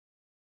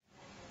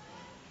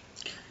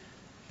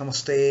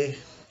Namaste,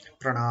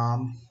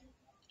 Pranam,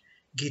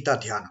 Gita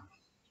Dhyanam.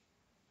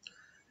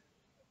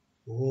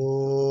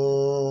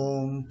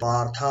 Om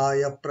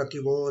Parthaya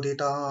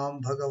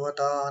Pratibodhitam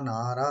Bhagavata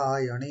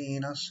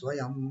Narayanena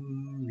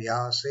Swayam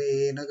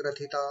Vyasena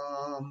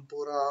Grathitam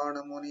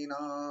Purana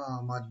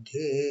Munina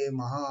Madhye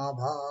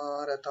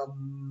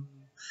Mahabharatam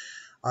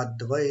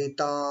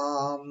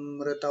Advaitam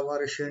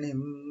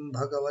Ritavarshinim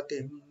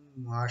Bhagavatim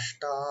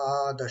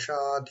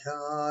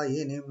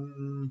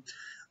Ashtadashadhyayinim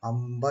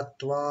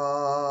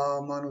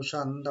Ambatva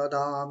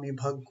Manusandadami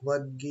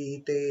Bhagavad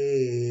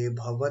Gite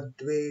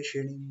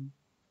Bhavadveshinim.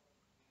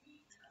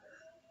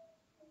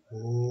 O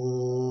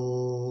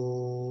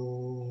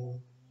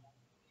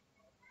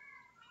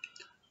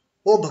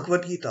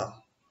Bhagavad Gita,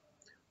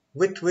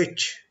 with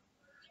which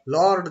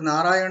Lord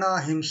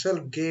Narayana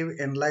himself gave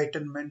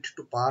enlightenment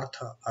to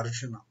Partha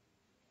Arjuna.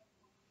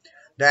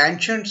 The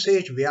ancient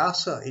sage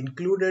Vyasa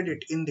included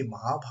it in the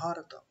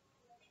Mahabharata.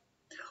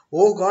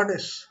 O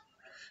Goddess,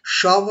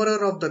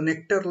 showerer of the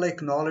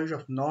nectar-like knowledge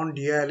of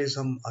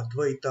non-dualism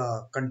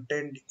Advaita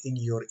contained in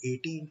your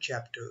 18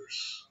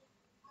 chapters.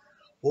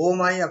 O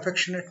my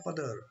affectionate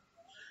mother,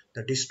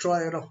 the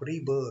destroyer of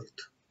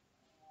rebirth,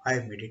 I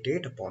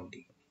meditate upon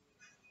thee.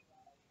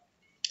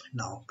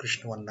 Now,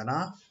 Krishna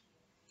Vandana.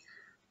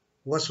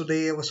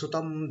 Vasudeva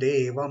Sutam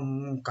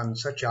Devam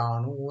Kansa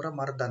Chanura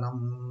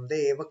Mardanam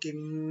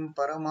Devakim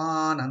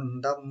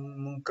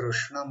Paramanandam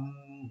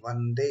Krishnam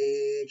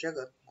Vande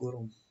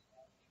Jagadgurum.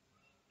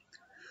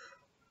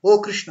 O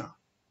Krishna,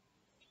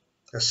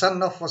 the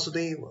son of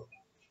Vasudeva,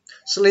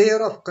 slayer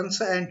of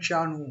Kansa and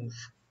Chanur,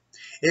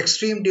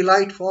 extreme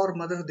delight for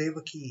Mother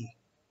Devaki,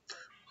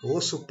 O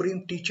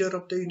supreme teacher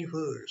of the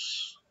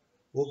universe,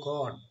 O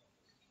God,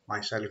 my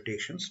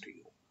salutations to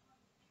you.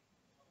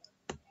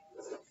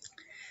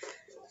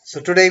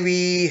 So today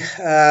we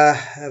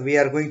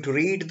are going to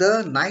read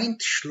the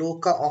 9th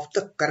Shloka of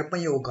the Karma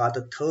Yoga,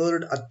 the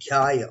 3rd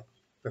Adhyaya,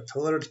 the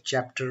 3rd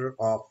chapter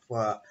of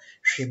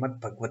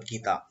Srimad Bhagavad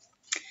Gita.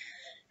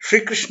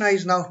 Sri Krishna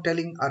is now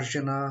telling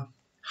Arjuna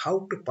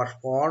how to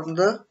perform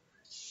the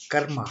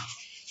karma.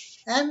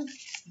 And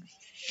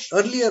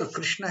earlier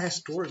Krishna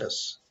has told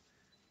us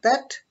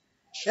that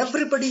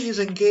everybody is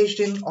engaged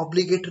in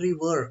obligatory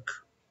work,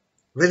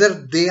 whether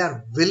they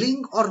are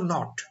willing or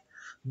not.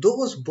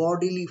 Those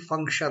bodily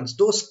functions,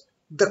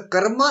 the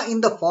karma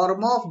in the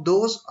form of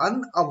those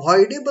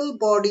unavoidable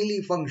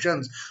bodily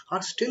functions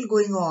are still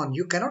going on.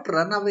 You cannot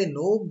run away.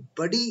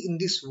 Nobody in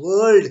this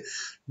world,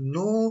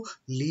 no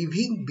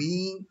living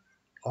being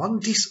on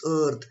this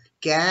earth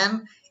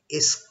can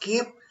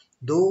escape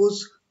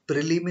those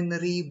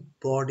preliminary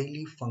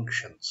bodily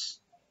functions.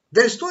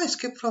 There is no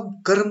escape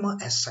from karma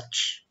as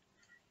such.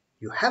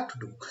 You have to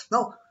do.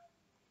 Now,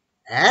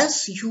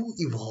 as you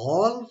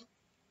evolve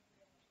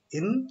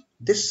in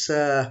this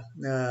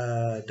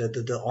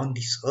on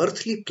this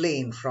earthly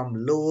plane,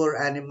 from lower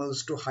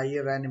animals to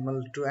higher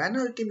animal to and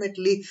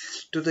ultimately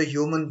to the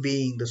human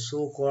being, the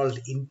so-called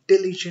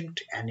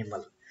intelligent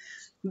animal,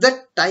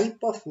 that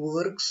type of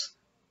works,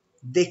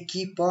 they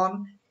keep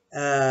on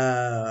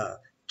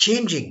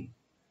changing.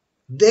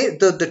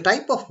 The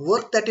type of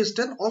work that is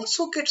done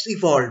also gets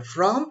evolved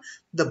from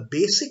the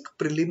basic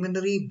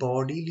preliminary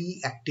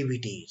bodily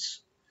activities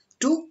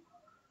to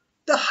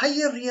the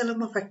higher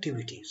realm of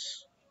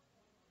activities.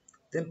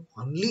 Then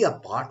only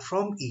apart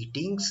from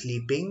eating,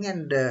 sleeping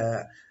and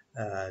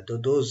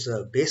those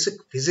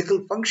basic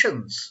physical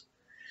functions,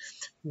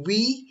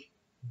 we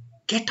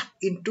get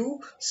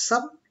into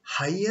some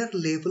higher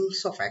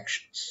levels of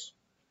actions.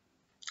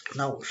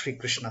 Now Sri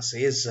Krishna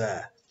says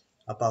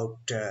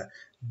about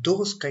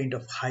those kind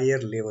of higher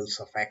levels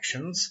of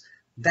actions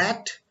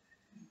that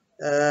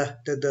as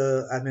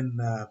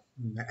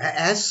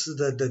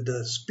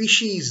the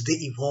species they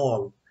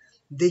evolve,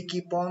 they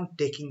keep on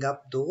taking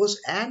up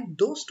those, and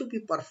those to be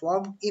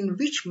performed in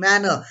which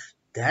manner,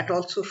 that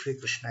also Sri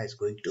Krishna is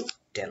going to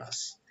tell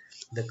us.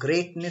 The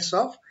greatness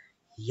of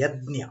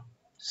yajna,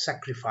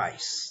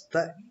 sacrifice,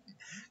 the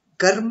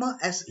karma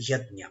as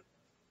yajna.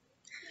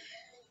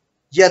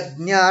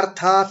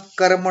 Yajñārthāt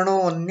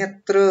karmaṇo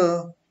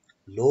nyatra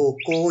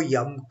loko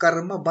yam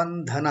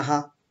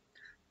karma-bandhanaḥ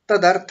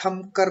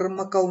tad-arthaṁ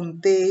karma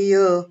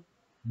kaunteya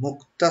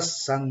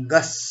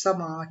mukta-saṅgaḥ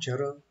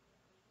samāchara.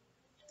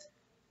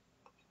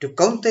 To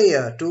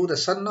Kaunteya, to the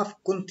son of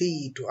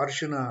Kunti, to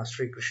Arjuna,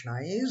 Sri Krishna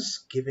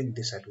is giving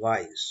this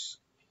advice.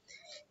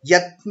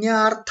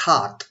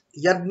 Yajñārthāt.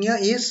 Yajna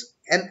is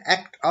an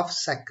act of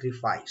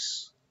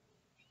sacrifice.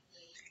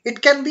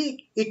 It can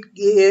be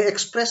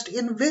expressed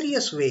in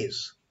various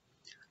ways,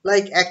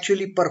 like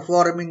actually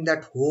performing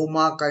that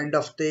homa kind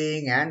of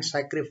thing and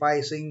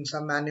sacrificing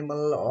some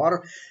animal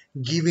or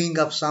giving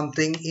up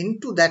something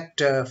into that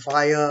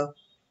fire.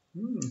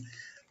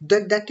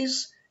 That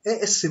is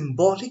a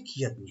symbolic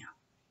yajna.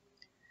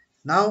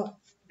 Now,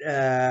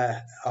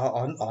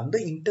 on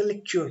the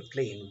intellectual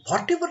plane,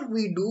 whatever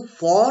we do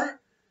for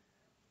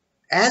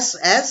as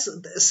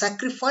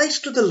sacrifice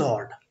to the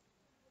Lord,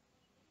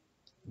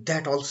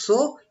 that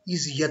also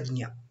is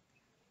yajna.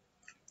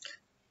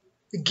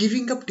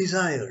 Giving up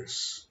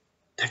desires,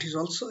 That is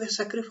also a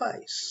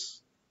sacrifice.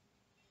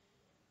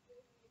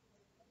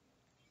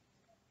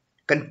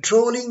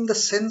 Controlling the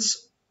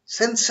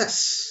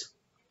senses.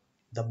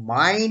 The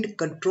mind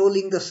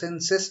controlling the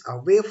senses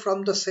away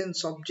from the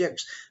sense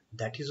objects.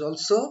 That is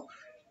also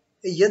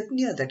a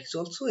yajna. That is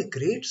also a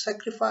great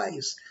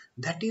sacrifice.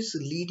 That is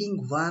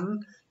leading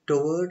one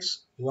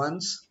towards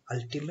one's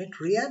ultimate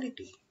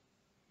reality.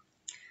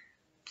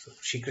 So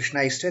Shri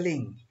Krishna is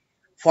telling,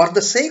 for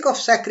the sake of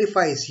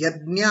sacrifice,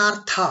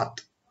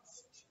 yajñārthāt,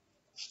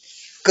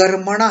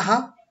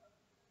 karmaṇah,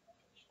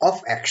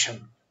 of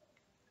action,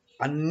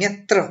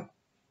 nyatra,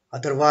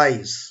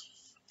 otherwise,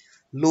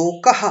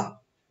 loko,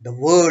 the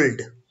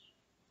world,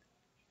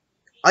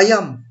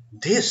 ayam,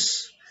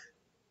 this,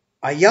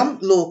 ayam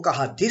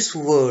loko, this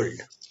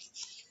world,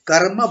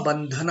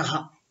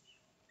 karma-bandhanaḥ,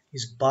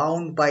 is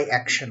bound by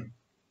action.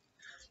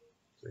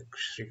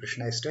 Shri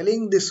Krishna is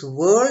telling this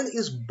world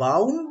is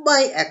bound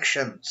by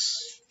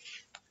actions,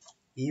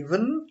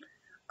 even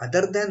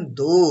other than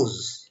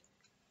those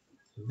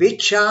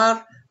which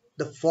are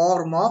the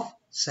form of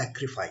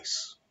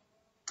sacrifice.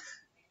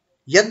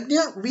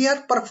 Yajna, we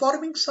are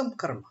performing some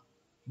karma.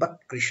 But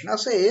Krishna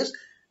says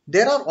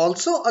there are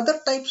also other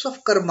types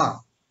of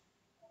karma.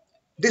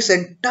 This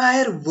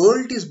entire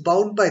world is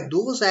bound by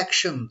those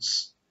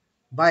actions,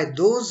 by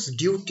those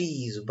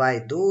duties, by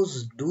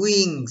those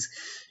doings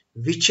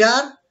which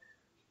are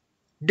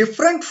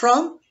different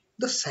from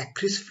the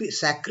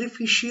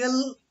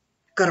sacrificial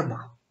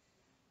karma.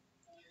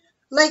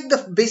 Like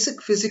the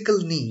basic physical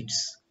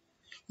needs,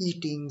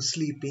 eating,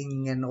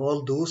 sleeping and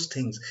all those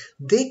things,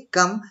 they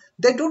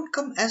don't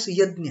come as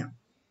yajna.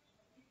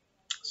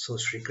 So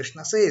Sri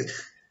Krishna says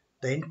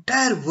the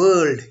entire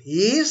world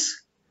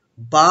is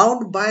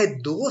bound by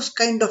those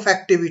kind of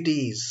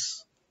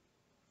activities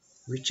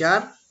which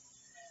are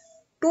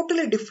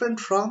totally different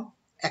from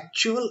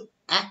actual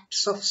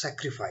acts of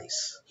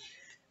sacrifice.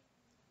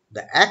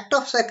 The act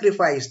of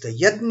sacrifice, the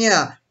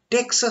yajna,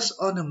 takes us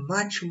on a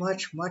much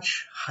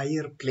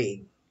higher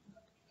plane.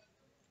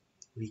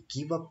 We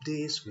give up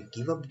this, we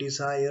give up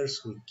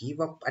desires, we give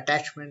up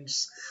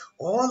attachments,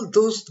 all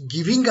those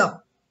giving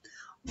up,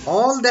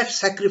 all that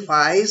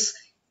sacrifice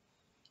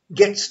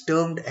gets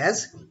termed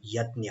as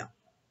yajna.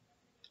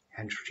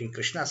 And Sri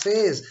Krishna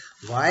says,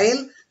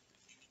 while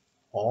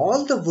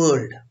all the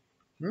world,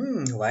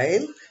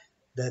 while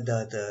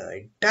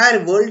the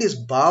entire world is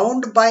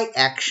bound by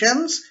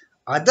actions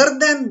other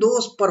than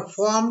those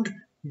performed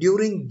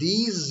during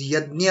these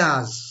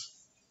yajnas,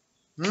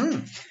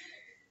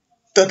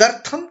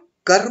 tad-arthaṁ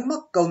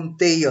karma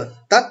kaunteya,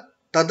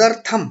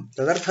 tad-arthaṁ.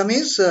 Tad-arthaṁ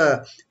is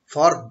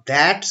for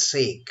that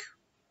sake,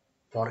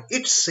 for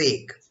its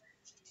sake.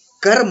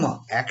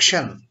 Karma,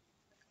 action.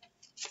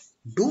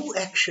 Do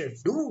action,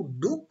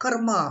 do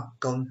karma,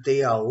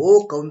 kaunteya,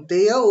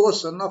 O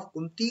son of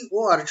Kunti,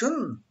 O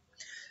Arjun.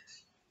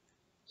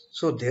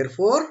 So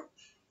therefore,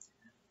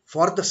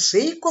 for the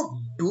sake of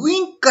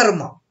doing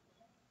karma,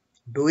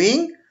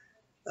 doing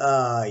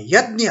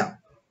yajna,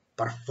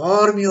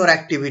 perform your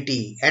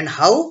activity. And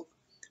how?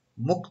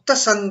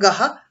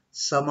 Mukta-saṅgaḥ,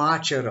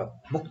 samāchara.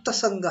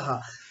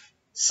 Mukta-saṅgaḥ.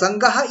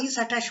 Saṅgaḥ is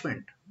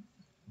attachment.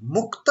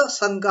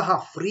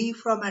 Mukta-saṅgaḥ, free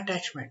from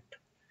attachment.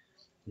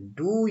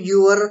 Do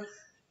your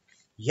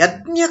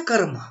yajna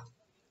karma.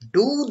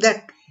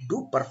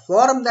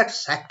 Perform that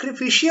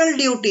sacrificial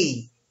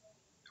duty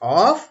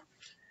of,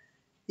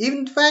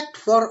 in fact,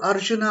 for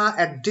Arjuna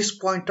at this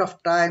point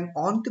of time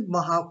on the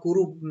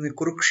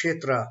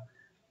Kurukshetra,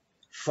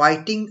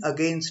 fighting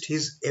against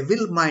his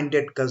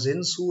evil-minded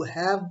cousins who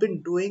have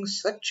been doing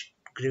such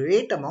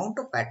great amount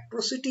of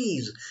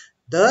atrocities,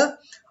 the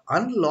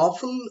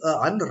unlawful,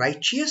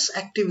 unrighteous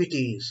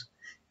activities.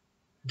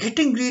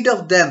 Getting rid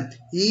of them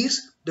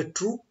is the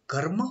true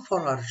karma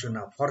for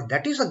Arjuna. For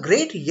that is a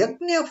great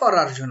yajna for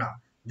Arjuna,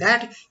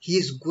 that he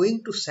is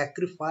going to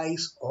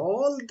sacrifice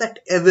all that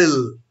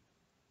evil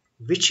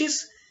which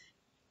is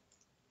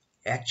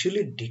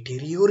actually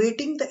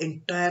deteriorating the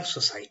entire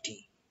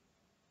society.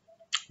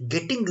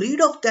 Getting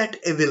rid of that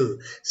evil,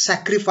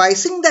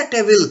 sacrificing that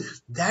evil,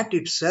 that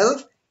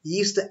itself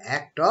is the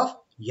act of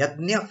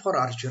yajna for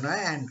Arjuna.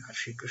 And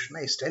Shri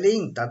Krishna is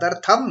telling,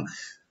 tad-arthaṁ,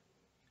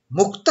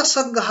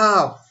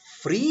 mukta-saṅgaḥ,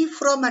 free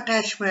from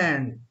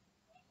attachment,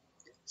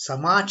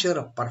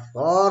 samāchara,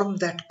 perform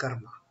that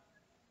karma.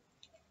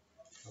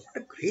 What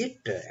a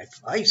great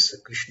advice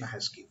Krishna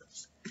has given.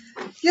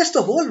 Yes,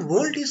 the whole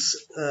world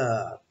is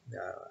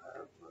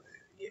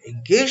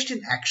engaged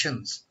in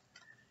actions,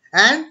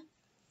 and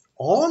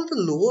all the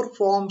lower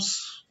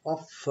forms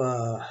of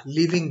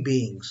living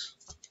beings,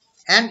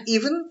 and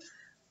even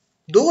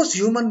those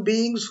human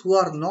beings who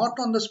are not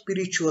on the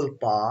spiritual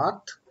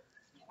path,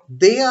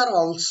 they are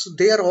all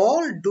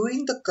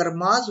doing the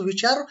karmas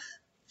which are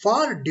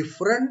far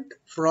different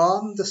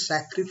from the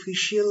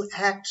sacrificial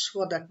acts,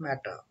 for that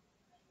matter,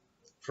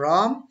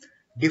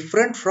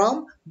 different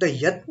from the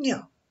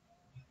yajna,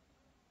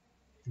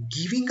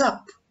 giving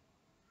up,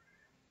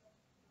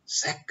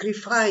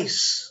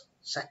 sacrifice,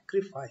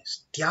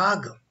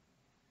 tyaga.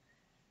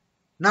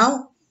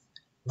 Now,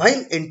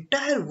 While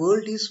entire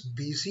world is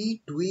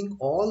busy doing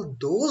all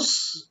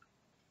those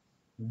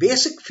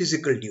basic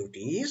physical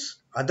duties,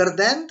 other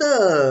than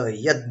the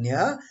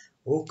yajna,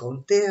 oh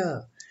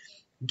kaunteya,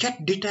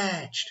 get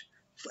detached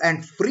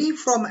and free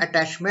from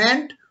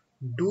attachment.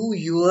 Do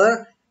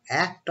your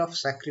act of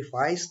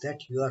sacrifice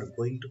that you are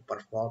going to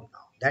perform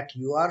now, that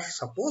you are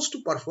supposed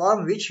to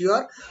perform, which you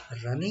are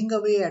running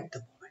away at the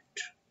moment.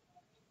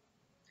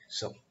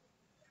 So,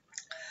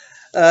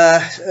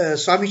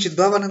 Swami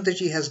Chidbhavananda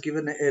ji has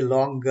given a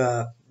long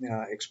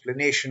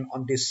explanation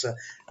on this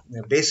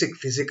basic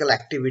physical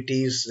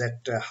activities,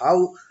 that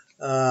how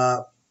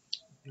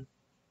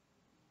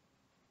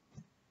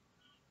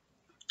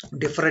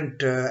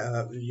different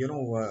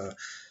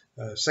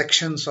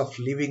sections of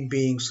living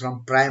beings,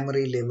 from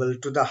primary level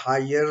to the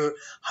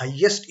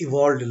highest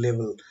evolved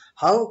level,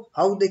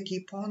 how they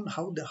keep on,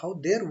 how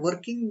they're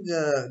working,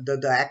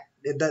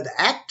 the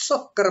acts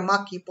of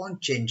karma keep on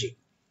changing.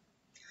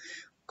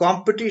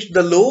 Competition,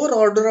 the lower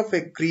order of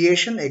a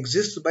creation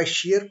exists by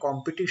sheer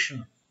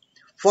competition.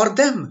 For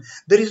them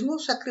there is no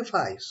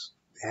sacrifice.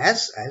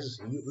 As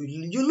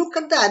you look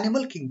at the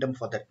animal kingdom,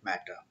 for that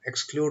matter,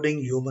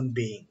 excluding human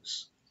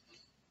beings,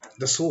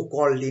 the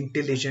so-called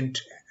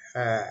intelligent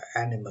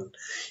animal.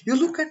 You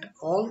look at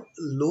all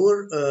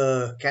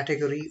lower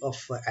category of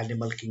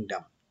animal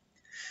kingdom.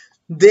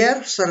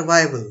 Their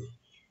survival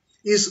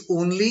is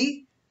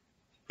only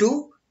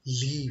to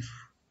live.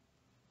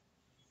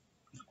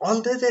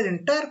 Although their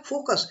entire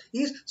focus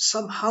is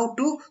somehow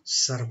to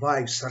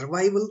survive,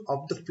 survival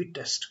of the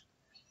fittest.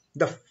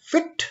 The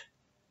fit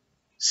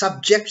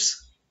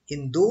subjects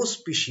in those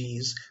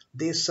species,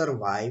 they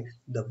survive.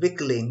 The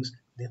weaklings,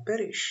 they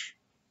perish.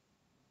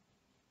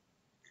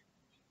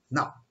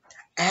 Now,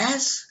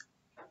 as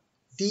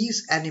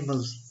these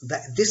animals,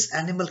 this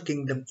animal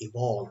kingdom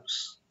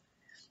evolves,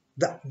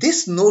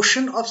 this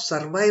notion of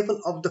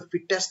survival of the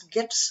fittest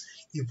gets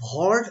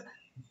evolved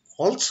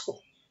also.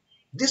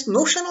 This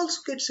notion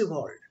also gets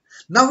evolved.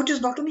 Now it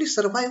is not only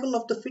survival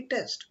of the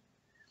fittest,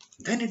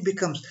 then it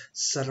becomes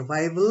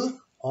survival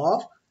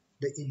of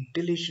the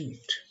intelligent,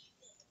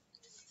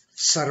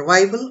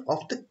 survival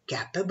of the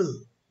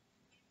capable.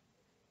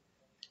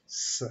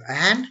 So,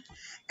 and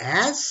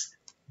as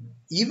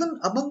even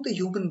among the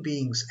human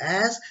beings,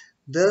 as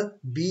the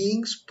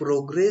beings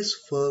progress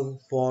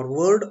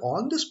forward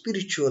on the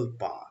spiritual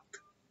path,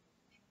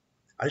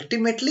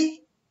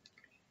 ultimately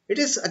it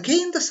is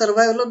again the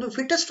survival of the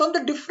fittest from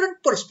the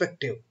different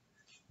perspective.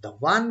 The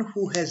one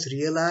who has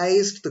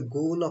realized the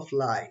goal of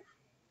life,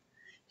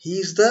 he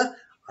is the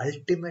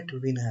ultimate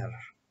winner.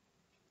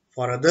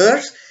 For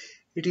others,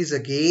 it is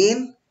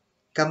again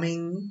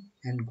coming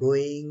and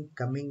going,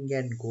 coming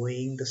and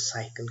going, the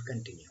cycle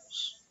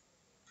continues.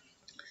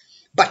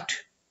 But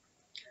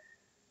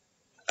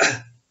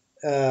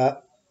uh,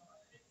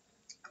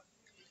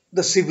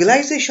 the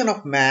civilization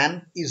of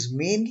man is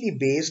mainly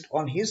based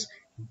on his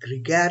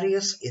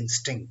gregarious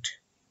instinct.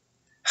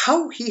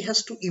 How he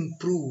has to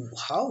improve,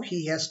 how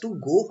he has to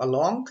go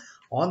along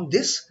on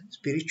this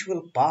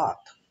spiritual path.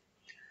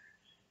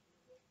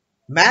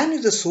 Man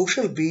is a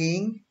social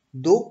being,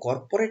 though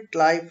corporate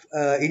life,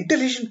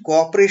 intelligent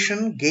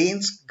cooperation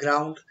gains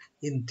ground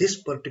in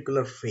this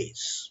particular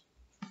phase.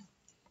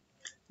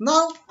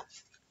 Now,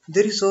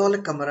 there is all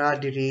a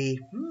camaraderie.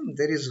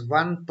 There is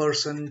one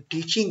person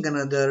teaching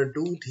another,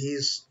 do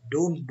this,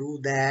 don't do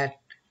that.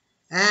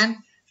 And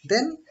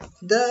then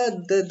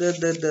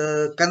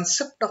the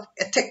concept of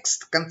ethics,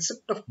 the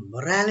concept of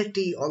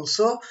morality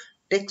also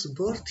takes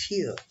birth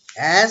here,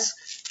 as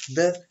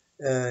the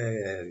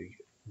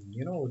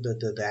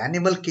the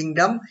animal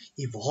kingdom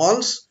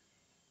evolves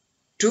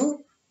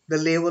to the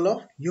level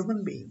of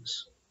human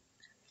beings.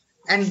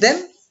 And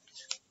then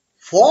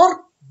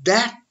for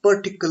that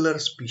particular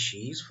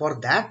species, for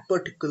that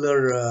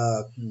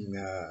particular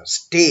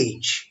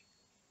stage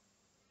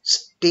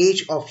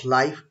of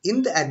life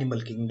in the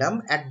animal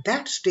kingdom, at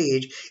that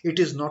stage it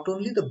is not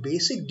only the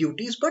basic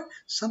duties but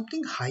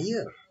something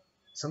higher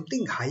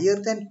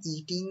than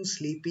eating,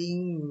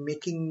 sleeping,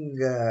 making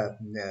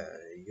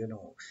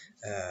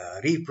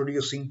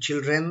reproducing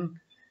children.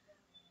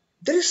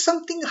 There is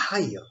something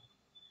higher,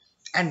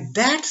 and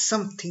that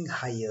something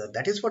higher,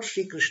 that is what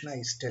Sri Krishna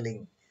is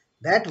telling,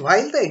 that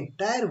while the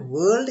entire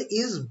world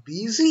is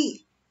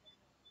busy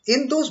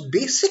in those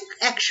basic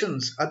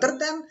actions other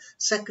than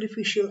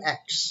sacrificial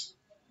acts,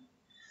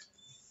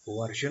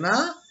 O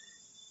Arjuna,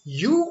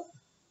 you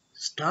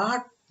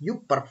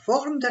you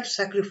perform that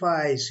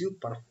sacrifice, you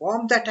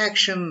perform that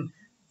action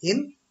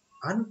in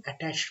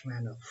unattached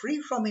manner, free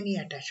from any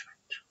attachment.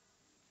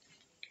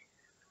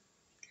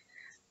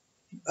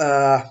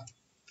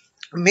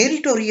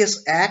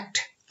 Meritorious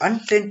act,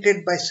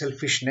 untainted by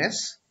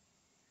selfishness,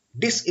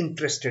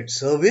 disinterested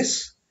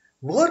service,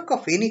 work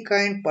of any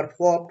kind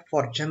performed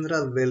for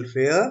general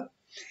welfare,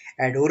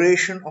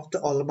 adoration of the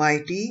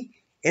Almighty,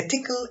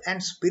 ethical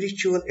and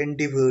spiritual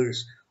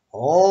endeavors,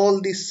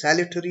 all these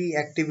salutary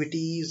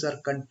activities are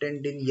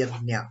contained in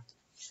Yajna.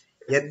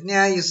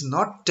 Yajna is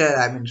not,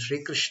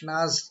 Sri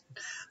Krishna's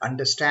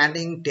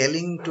understanding,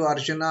 telling to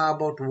Arjuna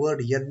about word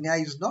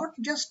yajna is not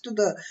just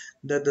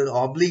the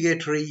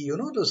obligatory,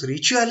 those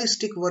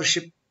ritualistic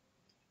worship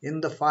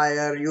in the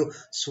fire, you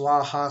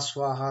swaha,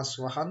 swaha,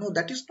 swaha. No,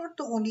 that is not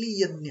the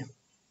only yajna.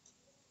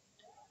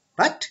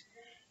 But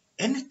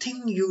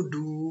anything you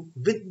do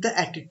with the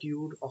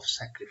attitude of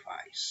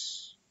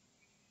sacrifice,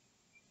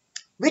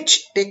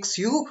 which takes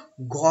you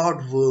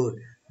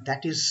Godward,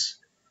 that is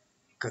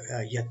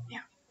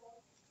yajna.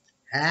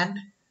 And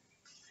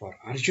for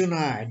Arjuna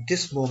at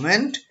this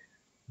moment,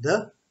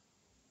 the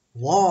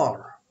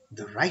war,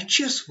 the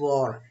righteous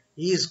war,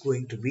 is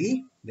going to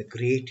be the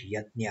great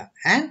yajna.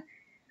 And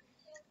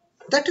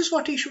that is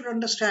what he should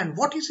understand.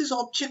 What is his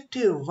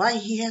objective? Why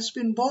he has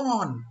been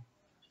born?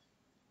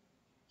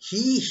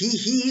 He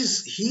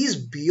is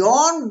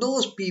beyond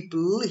those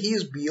people. He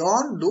is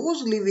beyond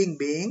those living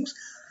beings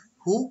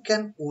who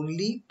can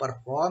only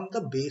perform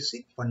the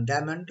basic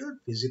fundamental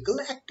physical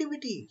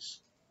activities.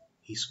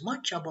 He is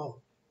much above.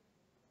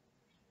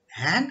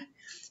 And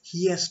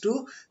he has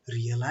to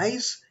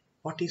realize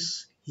what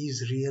is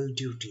his real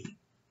duty.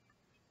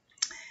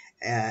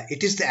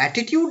 It is the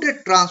attitude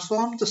that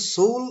transforms the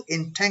soul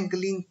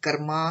entangling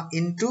karma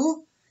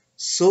into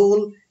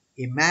soul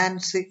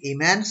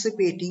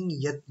emancipating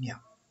yajna.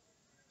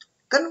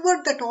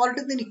 Convert that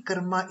ordinary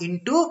karma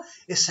into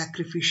a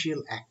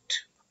sacrificial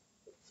act.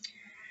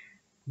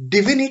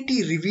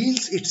 Divinity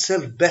reveals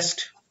itself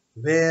best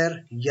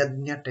where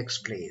yajna takes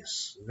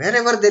place.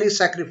 Wherever there is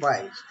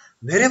sacrifice,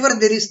 wherever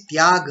there is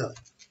tyaga,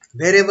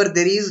 wherever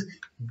there is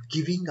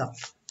giving up,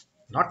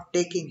 not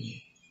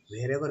taking,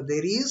 wherever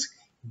there is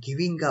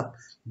giving up,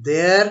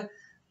 there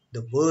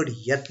the word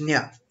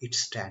yajna, it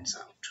stands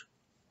out.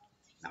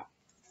 Now,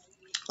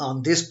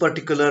 on this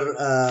particular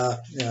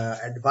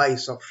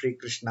advice of Sri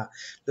Krishna,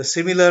 the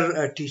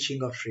similar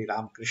teaching of Sri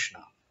Ramakrishna,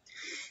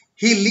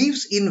 he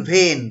lives in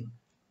vain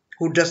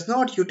who does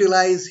not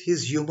utilize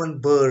his human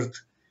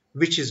birth,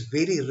 which is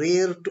very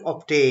rare to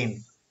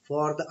obtain,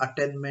 for the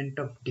attainment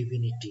of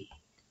divinity.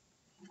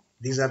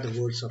 These are the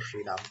words of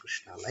Sri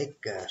Ramakrishna.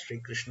 Like Sri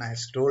Krishna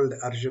has told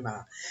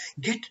Arjuna,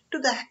 get into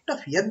the act of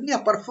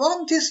yajna,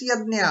 perform this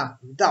yajna.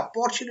 The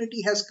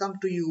opportunity has come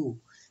to you.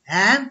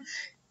 And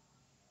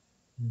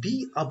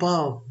be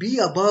above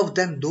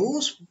than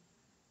those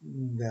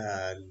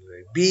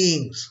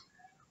beings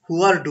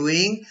who are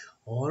doing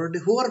or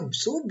who are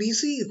so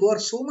busy, who are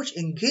so much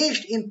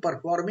engaged in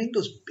performing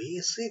those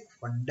basic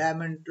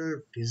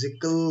fundamental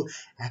physical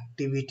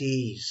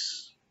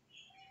activities,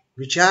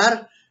 which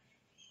are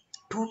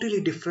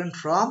totally different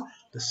from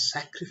the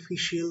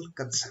sacrificial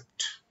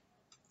concept.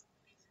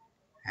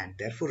 And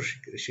therefore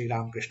Sri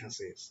Ramakrishna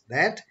says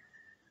that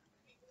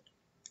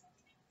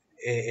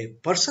a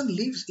person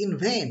lives in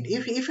vain.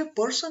 If a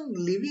person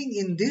living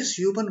in this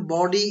human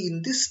body,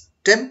 in this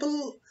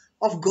temple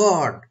of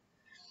God,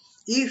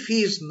 if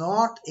he is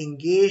not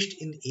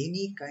engaged in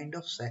any kind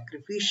of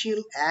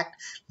sacrificial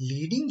act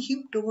leading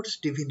him towards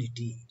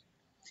divinity,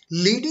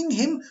 leading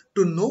him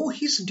to know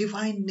his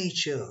divine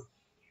nature,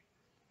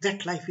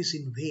 that life is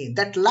in vain.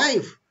 That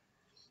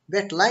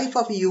life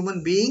of a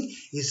human being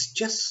is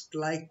just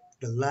like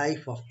the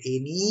life of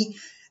any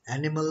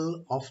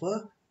animal of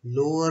a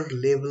lower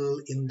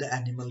level in the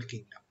animal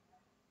kingdom,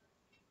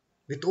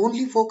 with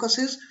only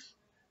focuses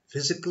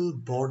physical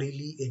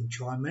bodily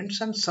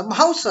enjoyments and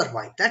somehow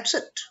survive. That's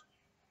it.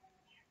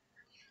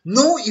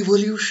 No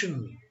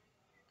evolution.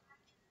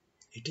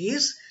 It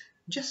is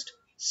just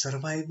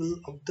survival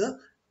of the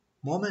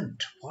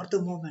moment, for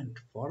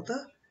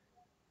the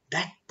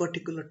that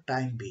particular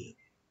time being.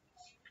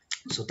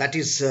 So that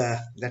is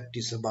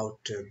about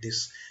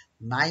this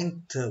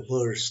ninth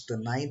verse, the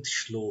ninth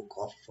shlok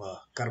of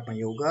Karma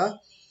Yoga.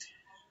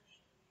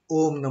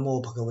 Om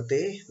Namo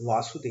Bhagavate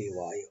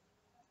Vasudevaya.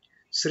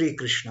 Sri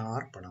Krishna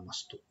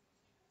Arpanamastu.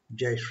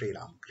 Jai Sri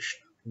Ram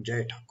Krishna.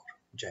 Jai Thakur.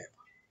 Jai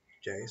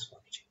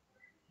Swamiji.